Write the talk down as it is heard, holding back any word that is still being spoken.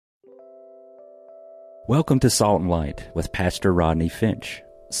Welcome to Salt and Light with Pastor Rodney Finch.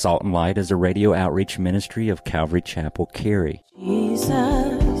 Salt and Light is a radio outreach ministry of Calvary Chapel, Cary. Jesus,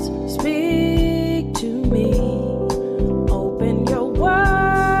 speak to me. Open your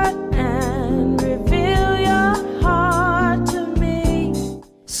word and reveal your heart to me.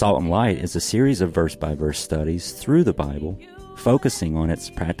 Salt and Light is a series of verse-by-verse studies through the Bible, focusing on its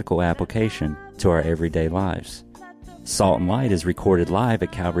practical application to our everyday lives. Salt and Light is recorded live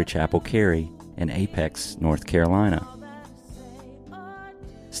at Calvary Chapel, Cary in Apex, North Carolina.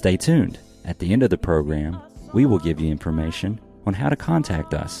 Stay tuned. At the end of the program, we will give you information on how to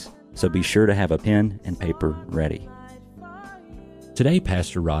contact us, so be sure to have a pen and paper ready. Today,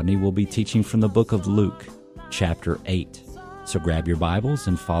 Pastor Rodney will be teaching from the book of Luke, chapter 8. So grab your Bibles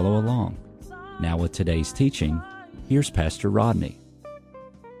and follow along. Now with today's teaching, here's Pastor Rodney.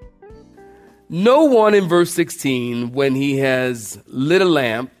 No one in verse 16, when he has lit a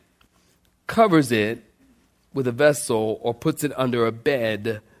lamp, covers it with a vessel or puts it under a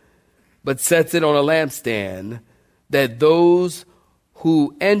bed, but sets it on a lampstand, that those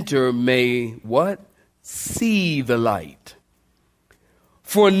who enter may, what? See the light.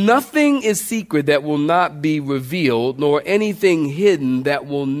 For nothing is secret that will not be revealed, nor anything hidden that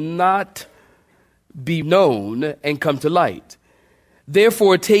will not be known and come to light.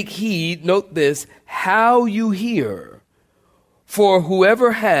 Therefore take heed, note this, how you hear. For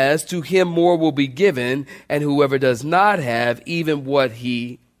whoever has, to him more will be given, and whoever does not have, even what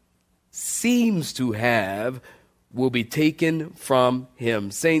he seems to have, will be taken from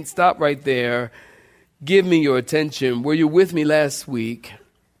him. Saints, stop right there. Give me your attention. Were you with me last week?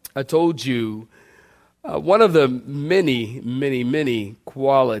 I told you one of the many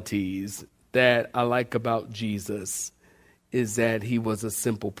qualities that I like about Jesus is that he was a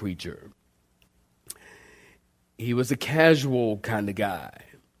simple preacher. He was a casual kind of guy.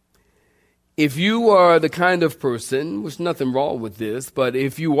 If you are the kind of person, there's nothing wrong with this, but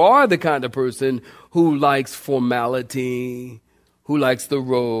if you are the kind of person who likes formality, who likes the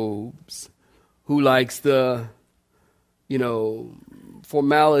robes, who likes the,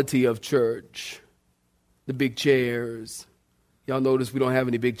 formality of church, the big chairs. Y'all notice we don't have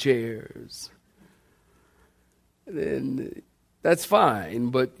any big chairs. Then that's fine,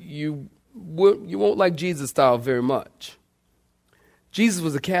 but you won't like Jesus' style very much. Jesus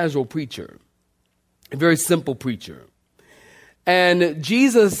was a casual preacher, a very simple preacher. And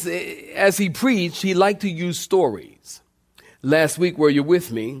Jesus, as he preached, he liked to use stories. Last week, were you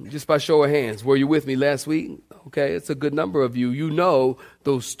with me? Just by show of hands, were you with me last week? Okay, it's a good number of you. You know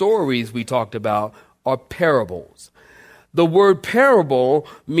those stories we talked about are parables. The word parable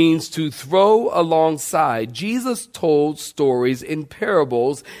means to throw alongside. Jesus told stories in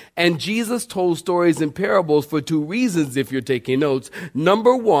parables, and Jesus told stories in parables for two reasons, if you're taking notes.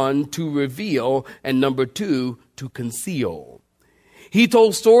 Number one, to reveal, and number two, to conceal. He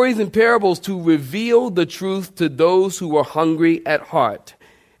told stories and parables to reveal the truth to those who were hungry at heart.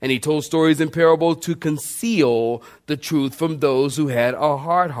 And he told stories and parables to conceal the truth from those who had a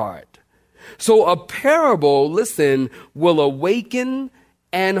hard heart. So a parable, listen, will awaken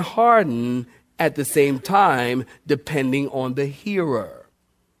and harden at the same time, depending on the hearer.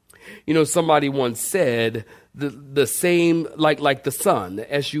 Somebody once said the same, like the sun,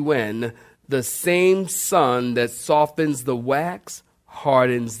 S-U-N, the same sun that softens the wax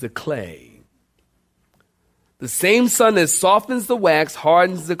hardens the clay. The same sun that softens the wax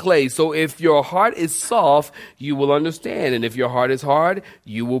hardens the clay. So if your heart is soft, you will understand. And if your heart is hard,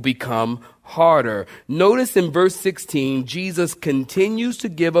 you will become harder. Notice in verse 16, Jesus continues to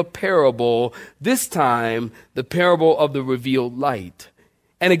give a parable, this time the parable of the revealed light.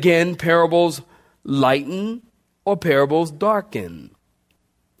 And again, parables lighten or parables darken.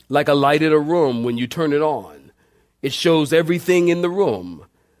 Like a light in a room when you turn it on. It shows everything in the room.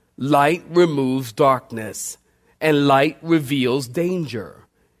 Light removes darkness. And light reveals danger.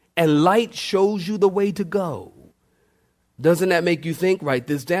 And light shows you the way to go. Doesn't that make you think? Write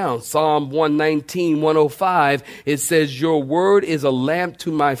this down. Psalm 119, 105, it says, your word is a lamp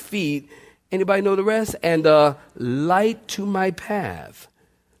to my feet. Anybody know the rest? And a light to my path.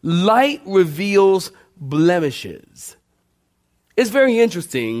 Light reveals blemishes. It's very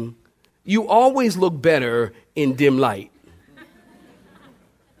interesting. You always look better in dim light.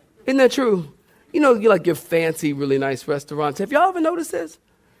 Isn't that true? You like your fancy, really nice restaurants. Have y'all ever noticed this?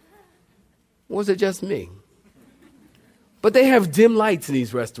 Or was it just me? But they have dim lights in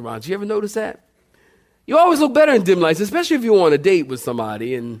these restaurants. You ever notice that? You always look better in dim lights, especially if you're on a date with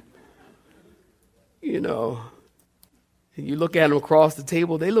somebody and, you look at them across the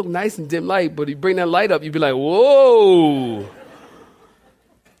table. They look nice in dim light, but you bring that light up, you'd be like, whoa.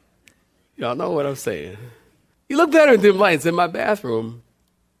 Y'all know what I'm saying. You look better in dim lights. In my bathroom,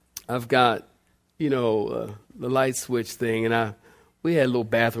 I've got, the light switch thing, and we had a little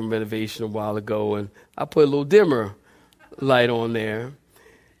bathroom renovation a while ago, and I put a little dimmer light on there.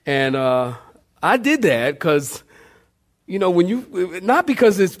 And I did that because, not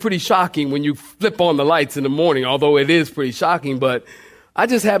because it's pretty shocking when you flip on the lights in the morning, although it is pretty shocking, but I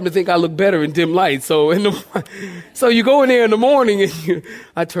just happen to think I look better in dim light. So so you go in there in the morning and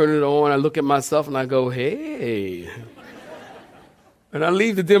I turn it on, I look at myself and I go, hey. And I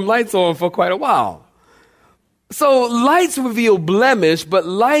leave the dim lights on for quite a while. So lights reveal blemish, but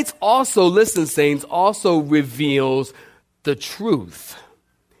lights also, listen, saints, also reveals the truth.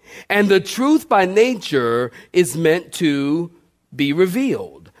 And the truth by nature is meant to be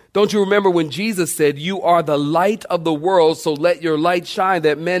revealed. Don't you remember when Jesus said, you are the light of the world, so let your light shine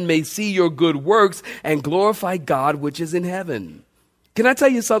that men may see your good works and glorify God which is in heaven. Can I tell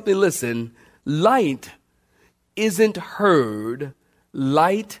you something? Listen, light isn't heard,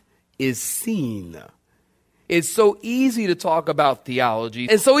 light is seen. It's so easy to talk about theology.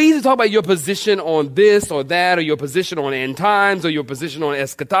 It's so easy to talk about your position on this or that, or your position on end times, or your position on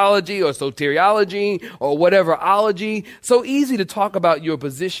eschatology or soteriology or whateverology. So easy to talk about your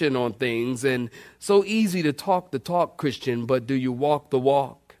position on things, and so easy to talk the talk, Christian, but do you walk the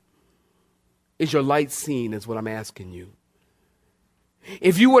walk? Is your light seen, is what I'm asking you.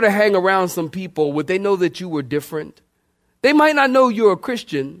 If you were to hang around some people, would they know that you were different? They might not know you're a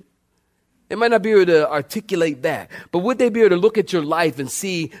Christian. They might not be able to articulate that, but would they be able to look at your life and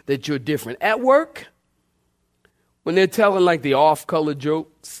see that you're different? At work, when they're telling like the off-color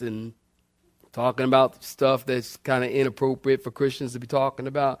jokes and talking about stuff that's kind of inappropriate for Christians to be talking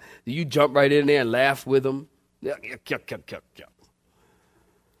about, do you jump right in there and laugh with them? Or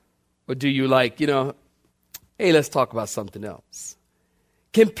do you hey, let's talk about something else?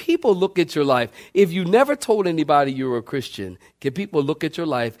 Can people look at your life? If you never told anybody you were a Christian, can people look at your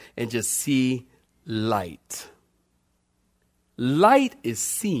life and just see light? Light is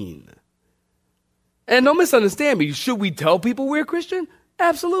seen. And don't misunderstand me. Should we tell people we're a Christian?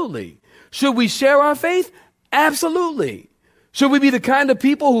 Absolutely. Should we share our faith? Absolutely. Should we be the kind of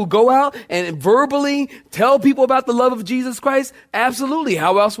people who go out and verbally tell people about the love of Jesus Christ? Absolutely.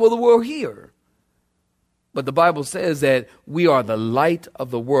 How else will the world hear? But the Bible says that we are the light of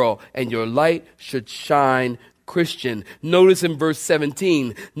the world, and your light should shine, Christian. Notice in verse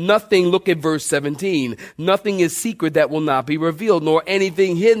 17, look at verse 17. Nothing is secret that will not be revealed, nor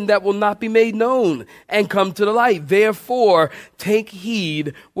anything hidden that will not be made known and come to the light. Therefore, take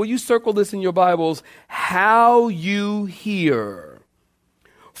heed. Will you circle this in your Bibles? How you hear.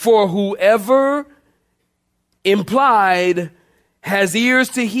 For whoever implied has ears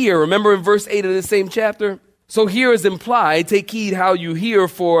to hear. Remember in verse 8 of the same chapter? So here is implied, take heed how you hear,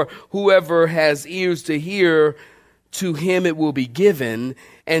 for whoever has ears to hear, to him it will be given,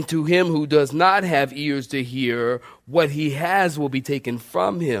 and to him who does not have ears to hear, what he has will be taken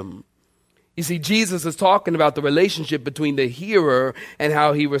from him. You see, Jesus is talking about the relationship between the hearer and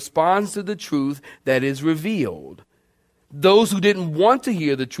how he responds to the truth that is revealed. Those who didn't want to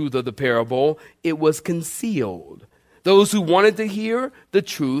hear the truth of the parable, it was concealed. Those who wanted to hear, the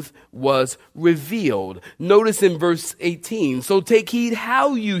truth was revealed. Notice in verse 18, so take heed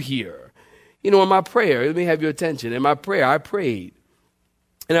how you hear. In my prayer, let me have your attention. In my prayer, I prayed,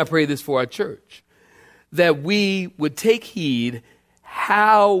 and I pray this for our church, that we would take heed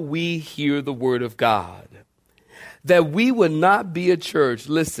how we hear the word of God. That we would not be a church,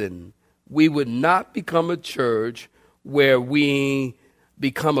 listen, we would not become a church where we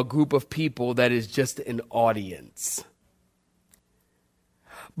become a group of people that is just an audience,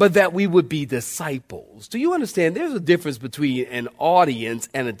 but that we would be disciples. Do you understand? There's a difference between an audience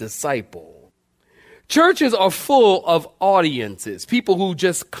and a disciple. Churches are full of audiences, people who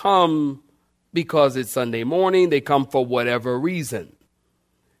just come because it's Sunday morning. They come for whatever reason.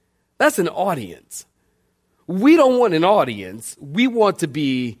 That's an audience. We don't want an audience. We want to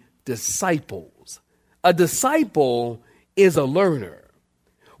be disciples. A disciple is a learner.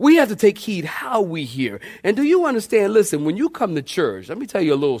 We have to take heed how we hear. And do you understand? Listen, when you come to church, let me tell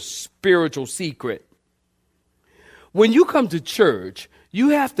you a little spiritual secret. When you come to church, you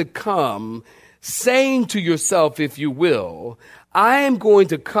have to come saying to yourself, if you will, I am going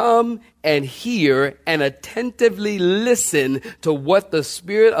to come and hear and attentively listen to what the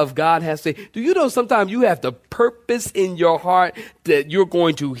Spirit of God has to say. Do you know sometimes you have to purpose in your heart that you're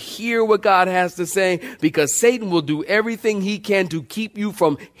going to hear what God has to say, because Satan will do everything he can to keep you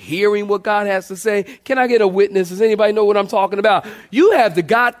from hearing what God has to say? Can I get a witness? Does anybody know what I'm talking about? You have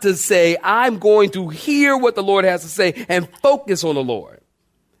got to say, I'm going to hear what the Lord has to say and focus on the Lord.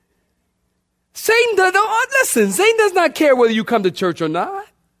 Satan does not care whether you come to church or not.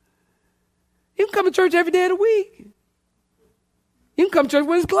 You can come to church every day of the week. You can come to church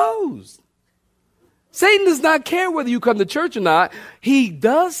when it's closed. Satan does not care whether you come to church or not. He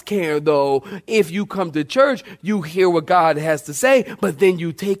does care, though, if you come to church, you hear what God has to say, but then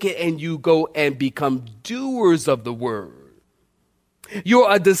you take it and you go and become doers of the word. You're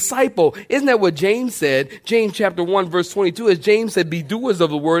a disciple. Isn't that what James said? James chapter 1, verse 22, as James said, be doers of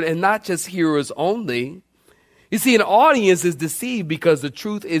the word and not just hearers only. You see, an audience is deceived because the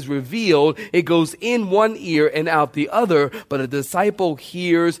truth is revealed. It goes in one ear and out the other, but a disciple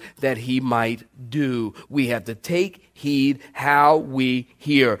hears that he might do. We have to take heed how we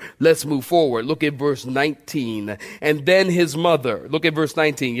hear. Let's move forward. Look at verse 19. And then his mother, look at verse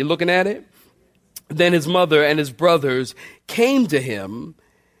 19. You looking at it? Then his mother and his brothers came to him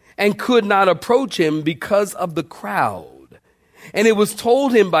and could not approach him because of the crowd. And it was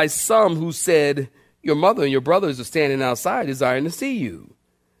told him by some who said, your mother and your brothers are standing outside desiring to see you.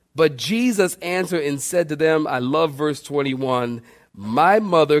 But Jesus answered and said to them, I love verse 21, my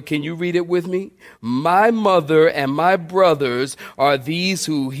mother, can you read it with me? My mother and my brothers are these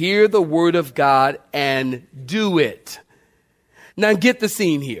who hear the word of God and do it. Now get the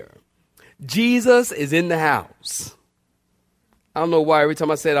scene here. Jesus is in the house. I don't know why every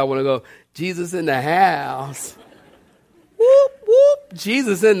time I say it, I want to go, Jesus in the house. Whoop, whoop,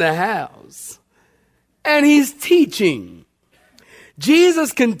 Jesus in the house. And he's teaching.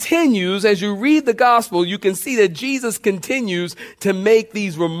 Jesus continues, as you read the gospel, you can see that Jesus continues to make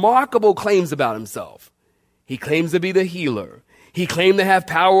these remarkable claims about himself. He claims to be the healer. He claimed to have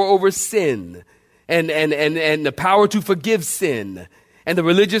power over sin and the power to forgive sin. And the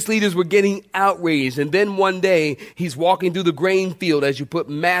religious leaders were getting outraged. And then one day he's walking through the grain field. As you put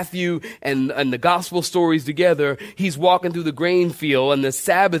Matthew and the gospel stories together, he's walking through the grain field and the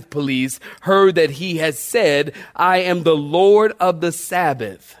Sabbath police heard that he has said, I am the Lord of the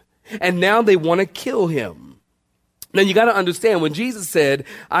Sabbath. And now they want to kill him. Now you got to understand, when Jesus said,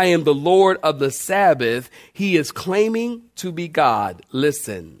 I am the Lord of the Sabbath, he is claiming to be God.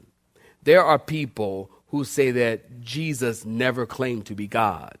 Listen, there are people who say that Jesus never claimed to be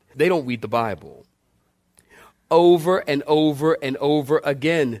God. They don't read the Bible. Over and over and over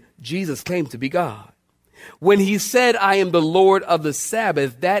again, Jesus claimed to be God. When he said, I am the Lord of the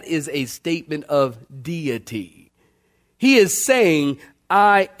Sabbath, that is a statement of deity. He is saying,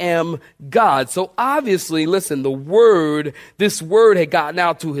 I am God. So obviously, listen, this word had gotten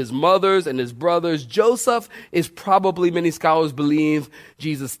out to his mothers and his brothers. Joseph is probably, many scholars believe,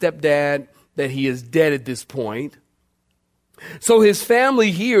 Jesus' stepdad, that he is dead at this point. So his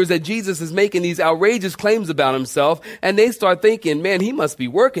family hears that Jesus is making these outrageous claims about himself, and they start thinking, man, he must be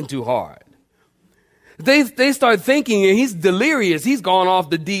working too hard. They start thinking, and he's delirious. He's gone off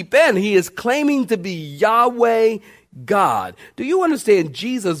the deep end. He is claiming to be Yahweh God. Do you understand?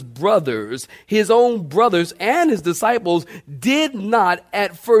 Jesus' brothers, his own brothers and his disciples did not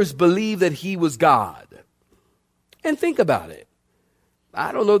at first believe that he was God. And think about it.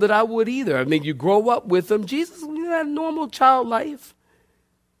 I don't know that I would either. I mean, you grow up with him. Jesus had a normal child life.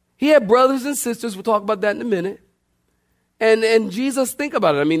 He had brothers and sisters. We'll talk about that in a minute. And Jesus, think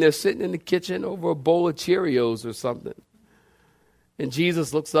about it. I mean, they're sitting in the kitchen over a bowl of Cheerios or something. And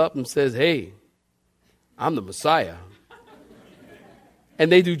Jesus looks up and says, hey, I'm the Messiah. And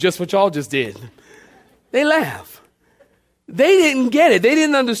they do just what y'all just did. They laugh. They didn't get it. They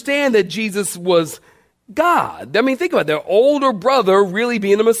didn't understand that Jesus was God. I mean, think about it. Their older brother really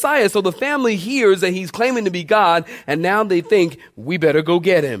being the Messiah. So the family hears that he's claiming to be God, and now they think, we better go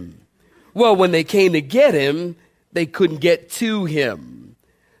get him. Well, when they came to get him, they couldn't get to him.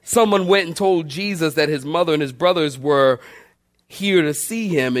 Someone went and told Jesus that his mother and his brothers were here to see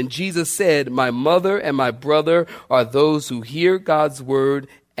him. And Jesus said, my mother and my brother are those who hear God's word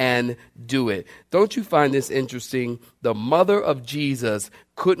and do it. Don't you find this interesting? The mother of Jesus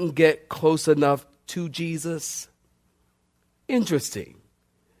couldn't get close enough to Jesus. Interesting.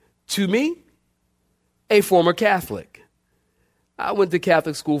 To me, a former Catholic. I went to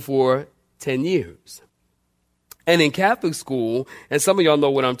Catholic school for 10 years. And in Catholic school, and some of y'all know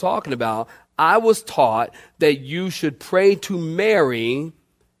what I'm talking about, I was taught that you should pray to Mary.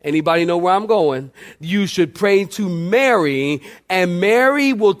 Anybody know where I'm going? You should pray to Mary, and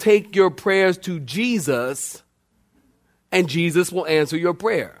Mary will take your prayers to Jesus, and Jesus will answer your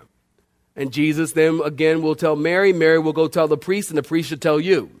prayer. And Jesus then again will tell Mary, Mary will go tell the priest, and the priest should tell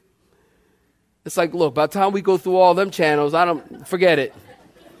you. It's like, look, by the time we go through all them channels, forget it.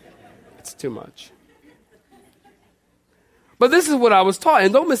 It's too much. But this is what I was taught,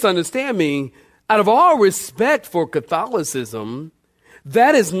 and don't misunderstand me. Out of all respect for Catholicism,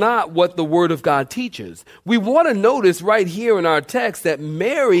 That is not what the Word of God teaches. We want to notice right here in our text that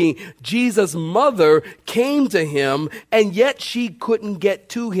Mary, Jesus' mother, came to him, and yet she couldn't get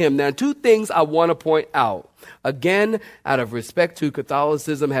to him. Now, two things I want to point out. Again, out of respect to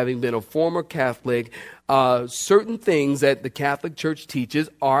Catholicism, having been a former Catholic, certain things that the Catholic Church teaches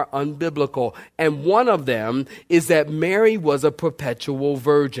are unbiblical. And one of them is that Mary was a perpetual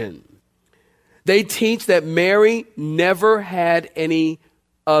virgin. They teach that Mary never had any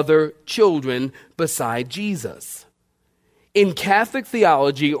other children beside Jesus. In Catholic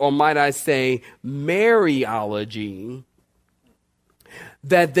theology, or might I say Mariology,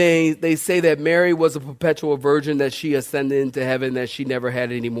 that they say that Mary was a perpetual virgin, that she ascended into heaven, that she never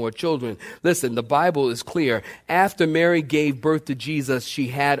had any more children. Listen, the Bible is clear. After Mary gave birth to Jesus, she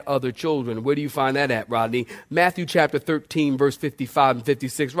had other children. Where do you find that at, Rodney? Matthew chapter 13, verse 55 and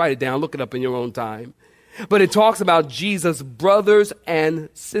 56. Write it down. Look it up in your own time. But it talks about Jesus' brothers and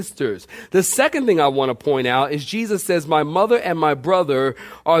sisters. The second thing I want to point out is Jesus says, my mother and my brother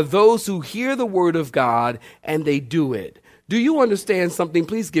are those who hear the word of God and they do it. Do you understand something?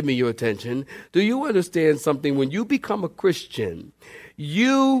 Please give me your attention. Do you understand something? When you become a Christian,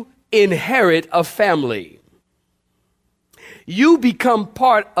 you inherit a family. You become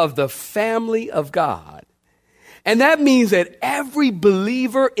part of the family of God. And that means that every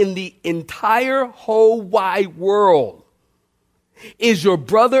believer in the entire whole wide world is your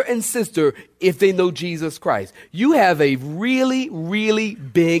brother and sister if they know Jesus Christ. You have a really, really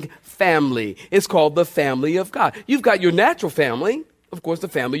big family. It's called the family of God. You've got your natural family, of course, the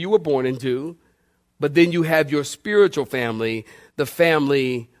family you were born into, but then you have your spiritual family, the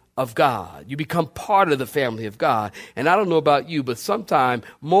family of God. You become part of the family of God. And I don't know about you, but sometime,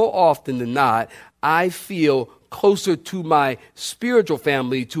 more often than not, I feel closer to my spiritual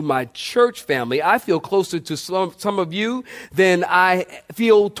family, to my church family. I feel closer to some of you than I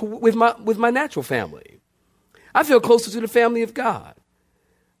feel with my natural family. I feel closer to the family of God.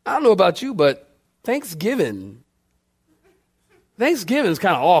 I don't know about you, but Thanksgiving is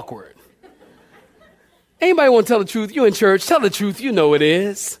kind of awkward. Anybody want to tell the truth? You in church, tell the truth. You know it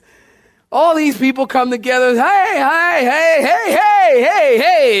is. All these people come together. Hey,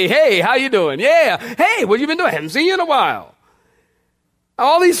 how you doing? Yeah. Hey, what you been doing? Haven't seen you in a while.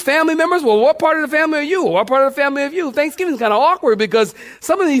 All these family members, well, what part of the family are you? What part of the family are you? Thanksgiving's kind of awkward because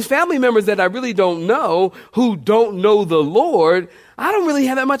some of these family members that I really don't know, who don't know the Lord, I don't really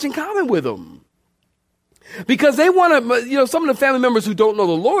have that much in common with them. Because they want to, some of the family members who don't know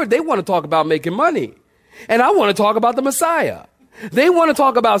the Lord, they want to talk about making money. And I want to talk about the Messiah. They want to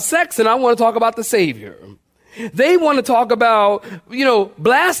talk about sex, and I want to talk about the Savior. They want to talk about,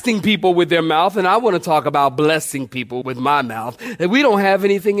 blasting people with their mouth, and I want to talk about blessing people with my mouth. And we don't have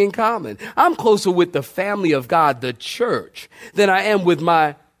anything in common. I'm closer with the family of God, the church, than I am with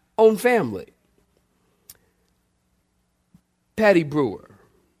my own family. Patty Brewer.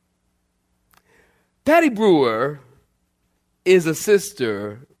 Patty Brewer is a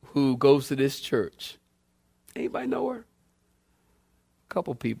sister who goes to this church. Anybody know her? A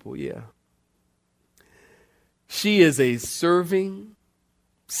couple people, yeah. She is a serving,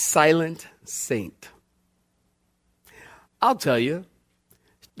 silent saint. I'll tell you,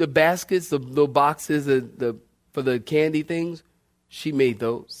 the baskets, the little boxes for the candy things, she made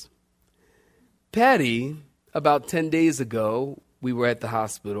those. Patty, about 10 days ago, we were at the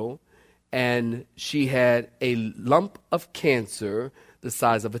hospital, and she had a lump of cancer the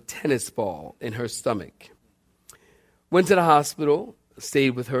size of a tennis ball in her stomach. Went to the hospital, stayed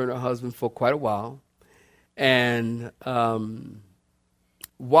with her and her husband for quite a while. And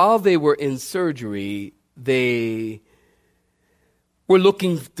while they were in surgery, they were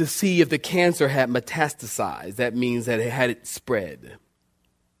looking to see if the cancer had metastasized. That means that it had spread.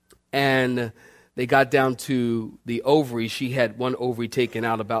 And they got down to the ovary. She had one ovary taken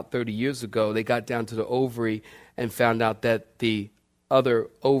out about 30 years ago. They got down to the ovary and found out that the other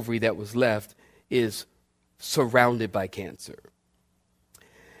ovary that was left is surrounded by cancer.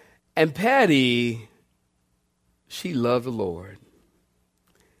 And Patty, she loved the Lord.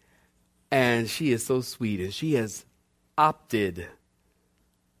 And she is so sweet. And she has opted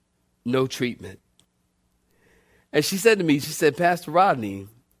no treatment. And she said to me, she said, Pastor Rodney,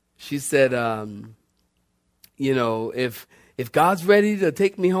 she said, if God's ready to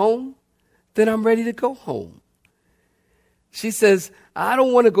take me home, then I'm ready to go home. She says, I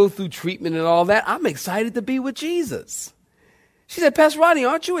don't want to go through treatment and all that. I'm excited to be with Jesus. She said, Pastor Rodney,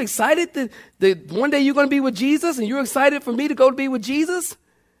 aren't you excited that one day you're going to be with Jesus and you're excited for me to go to be with Jesus?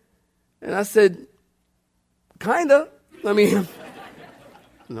 And I said, kind of. I mean, I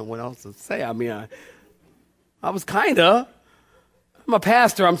don't know what else to say. I mean, I was kind of. I'm a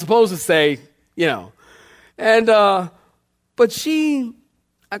pastor. I'm supposed to say, And, but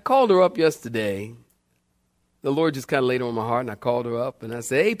I called her up yesterday. The Lord just kind of laid it on my heart, and I called her up, and I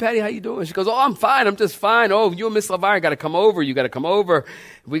said, hey, Patty, how you doing? She goes, oh, I'm fine. I'm just fine. Oh, you and Miss LeVire got to come over. You got to come over.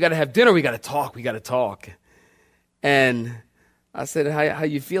 We got to have dinner. We got to talk. And I said, how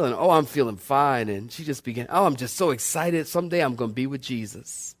you feeling? Oh, I'm feeling fine. And she just began, oh, I'm just so excited. Someday I'm going to be with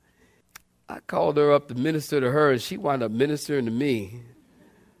Jesus. I called her up to minister to her, and she wound up ministering to me.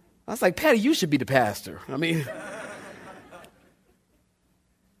 I was like, Patty, you should be the pastor. I mean,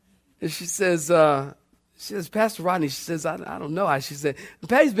 and she says, Pastor Rodney, she says, I don't know. She said,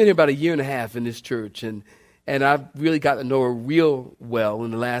 Patty's been here about 1.5 years in this church, and I've really got to know her real well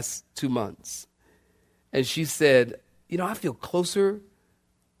in the last 2 months. And she said, I feel closer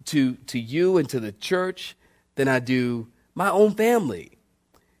to you and to the church than I do my own family.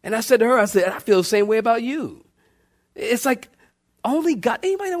 And I said to her, I feel the same way about you. It's like only God,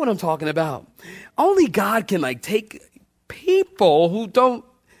 anybody know what I'm talking about? Only God can take people who don't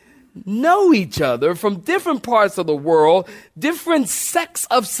know each other from different parts of the world, different sects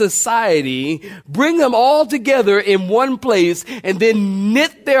of society, bring them all together in one place, and then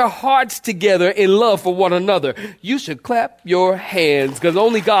knit their hearts together in love for one another. You should clap your hands, because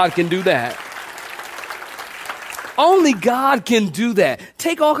only God can do that. Only God can do that.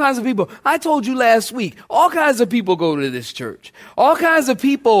 Take all kinds of people. I told you last week, all kinds of people go to this church. All kinds of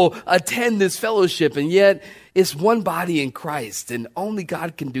people attend this fellowship, and yet it's one body in Christ, and only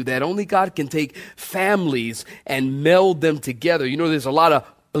God can do that. Only God can take families and meld them together. There's a lot of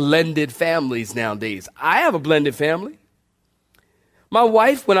blended families nowadays. I have a blended family. My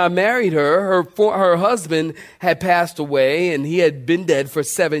wife, when I married her, her husband had passed away, and he had been dead for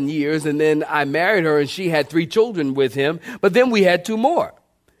 7 years. And then I married her, and she had 3 children with him. But then we had 2 more.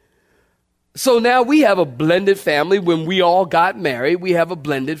 So now we have a blended family. When we all got married, we have a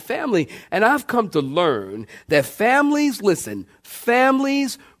blended family. And I've come to learn that families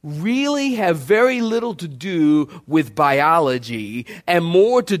really have very little to do with biology and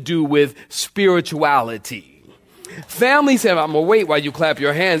more to do with spirituality. Families have, I'm going to wait while you clap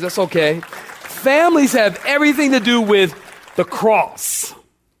your hands. That's okay. Families have everything to do with the cross.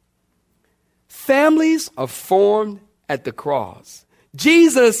 Families are formed at the cross.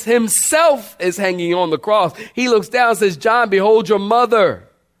 Jesus himself is hanging on the cross. He looks down and says, John, behold your mother.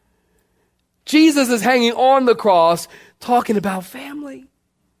 Jesus is hanging on the cross talking about family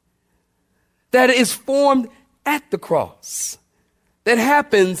that is formed at the cross, that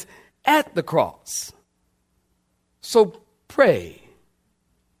happens at the cross. So pray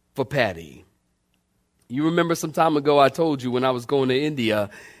for Patty. You remember some time ago I told you when I was going to India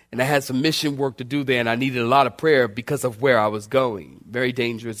and I had some mission work to do there, and I needed a lot of prayer because of where I was going. Very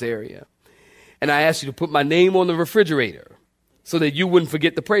dangerous area. And I asked you to put my name on the refrigerator so that you wouldn't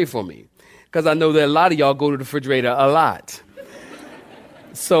forget to pray for me, because I know that a lot of y'all go to the refrigerator a lot.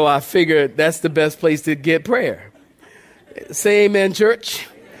 So I figured that's the best place to get prayer. Say amen, church.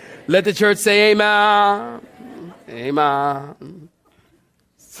 Let the church say amen. Amen.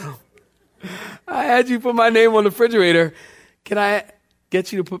 So I had you put my name on the refrigerator. Can I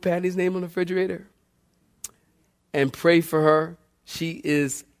get you to put Patty's name on the refrigerator and pray for her? She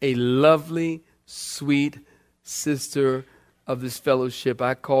is a lovely, sweet sister of this fellowship.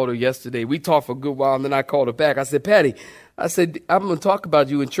 I called her yesterday. We talked for a good while, and then I called her back. I said, Patty, I'm going to talk about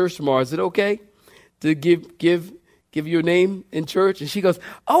you in church tomorrow. Is it okay to give your name in church? And she goes,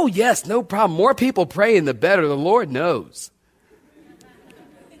 oh, yes, no problem. More people praying, the better. The Lord knows.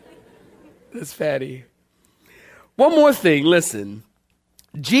 That's Patty. One more thing, listen.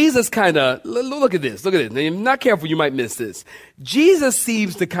 Jesus kind of, look at this. If you're not careful, you might miss this. Jesus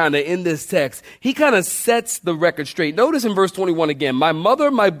seems to kind of, in this text, he kind of sets the record straight. Notice in verse 21 again, my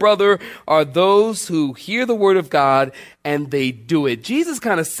mother, my brother are those who hear the word of God and they do it. Jesus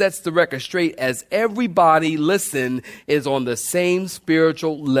kind of sets the record straight as everybody, listen, is on the same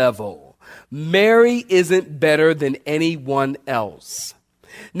spiritual level. Mary isn't better than anyone else.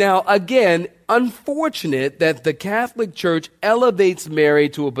 Now, again, unfortunate that the Catholic Church elevates Mary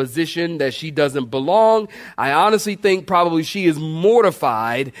to a position that she doesn't belong. I honestly think probably she is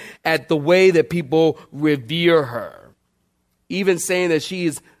mortified at the way that people revere her. Even saying that she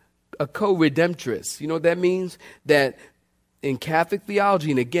is a co-redemptress. You know what that means? That in Catholic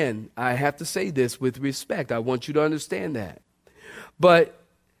theology, and again, I have to say this with respect. I want you to understand that. But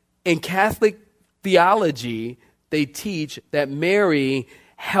in Catholic theology, they teach that Mary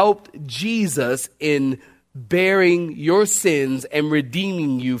helped Jesus in bearing your sins and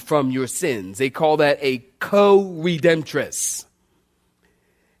redeeming you from your sins. They call that a co-redemptress.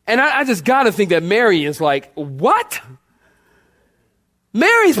 And I just got to think that Mary is like, what?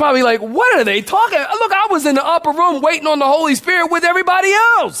 Mary's probably like, what are they talking? Look, I was in the upper room waiting on the Holy Spirit with everybody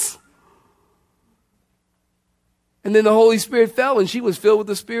else. And then the Holy Spirit fell and she was filled with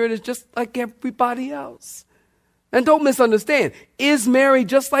the Spirit just like everybody else. And don't misunderstand. Is Mary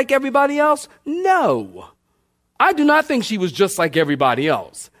just like everybody else? No. I do not think she was just like everybody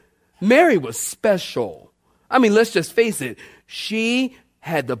else. Mary was special. I mean, let's just face it. She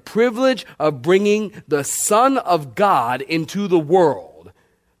had the privilege of bringing the Son of God into the world.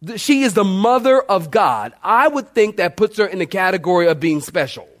 She is the mother of God. I would think that puts her in the category of being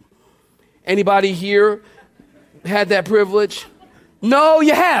special. Anybody here had that privilege? No,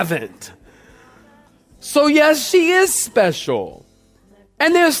 you haven't. So yes, she is special.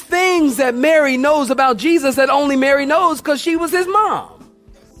 And there's things that Mary knows about Jesus that only Mary knows because she was his mom.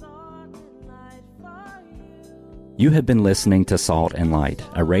 You have been listening to Salt and Light,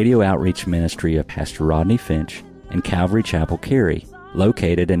 a radio outreach ministry of Pastor Rodney Finch and Calvary Chapel, Cary,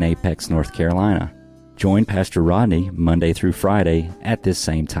 located in Apex, North Carolina. Join Pastor Rodney Monday through Friday at this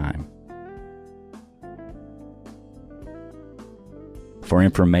same time. For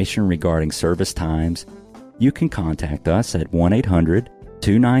information regarding service times, you can contact us at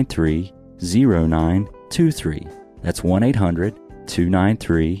 1-800-293-0923. That's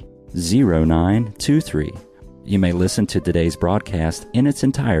 1-800-293-0923. You may listen to today's broadcast in its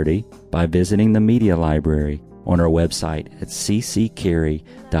entirety by visiting the media library on our website at cccary.org.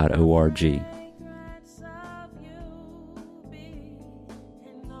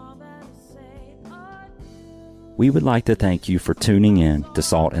 We would like to thank you for tuning in to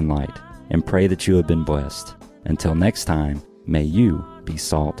Salt and Light and pray that you have been blessed. Until next time, may you be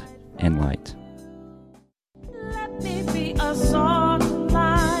salt and light. Let me be a salt.